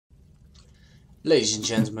Ladies and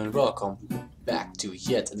gentlemen, welcome back to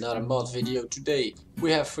yet another mod video. Today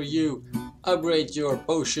we have for you Upgrade Your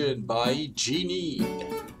Potion by Jeenine.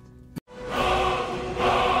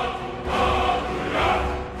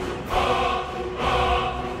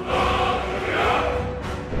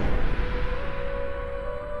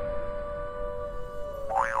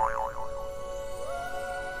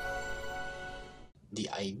 The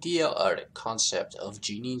idea or the concept of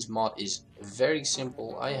Jeenine's mod is very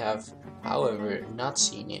simple. I have, however, not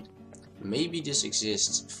seen it. Maybe this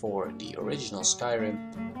exists for the original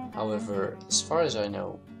Skyrim. However, as far as I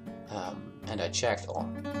know, and I checked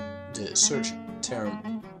on the search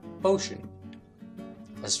term potion,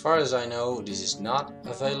 as far as I know, this is not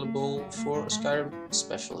available for Skyrim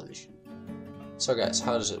Special Edition. So guys,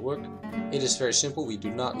 how does it work? It is very simple. We do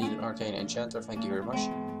not need an arcane enchanter, thank you very much.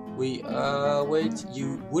 Wait,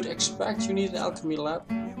 you would expect you need an alchemy lab,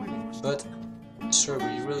 but sir,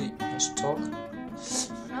 were you really must talk?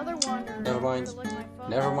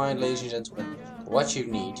 Never mind, ladies and gentlemen. What you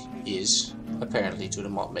need is, apparently to the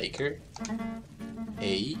mod maker,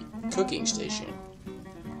 a cooking station.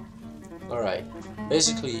 Alright,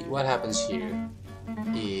 basically what happens here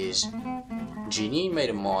is Jeenine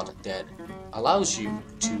made a mod that allows you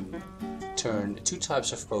to turn two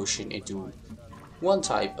types of potion into one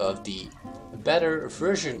type of the better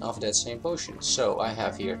version of that same potion. So I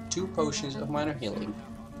have here two potions of minor healing,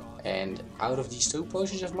 and out of these two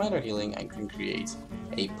potions of minor healing I can create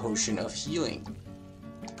a potion of healing.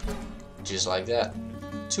 Just like that.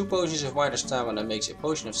 Two potions of minor stamina makes a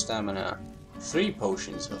potion of stamina. Three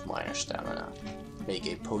potions of minor stamina make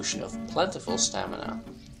a potion of plentiful stamina.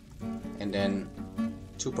 And then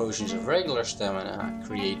two potions of regular stamina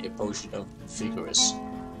create a potion of vigorous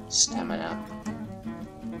stamina.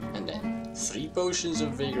 And then 3 potions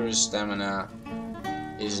of vigorous stamina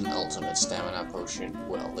is an ultimate stamina potion.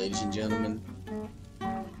 Well, ladies and gentlemen,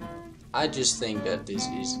 I just think that this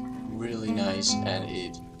is really nice, and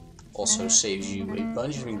it also saves you a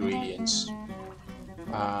bunch of ingredients.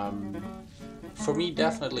 For me,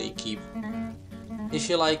 definitely keep. If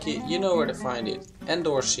you like it, you know where to find it.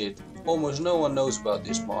 Endorse it. Almost no one knows about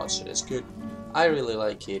this mod, so that's good. I really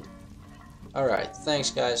like it. Alright,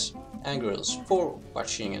 thanks guys and girls for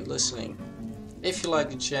watching and listening. If you like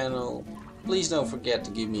the channel, please don't forget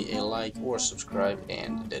to give me a like or subscribe,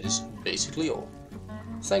 and that is basically all.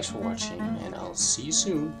 Thanks for watching, and I'll see you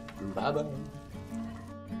soon. Bye bye.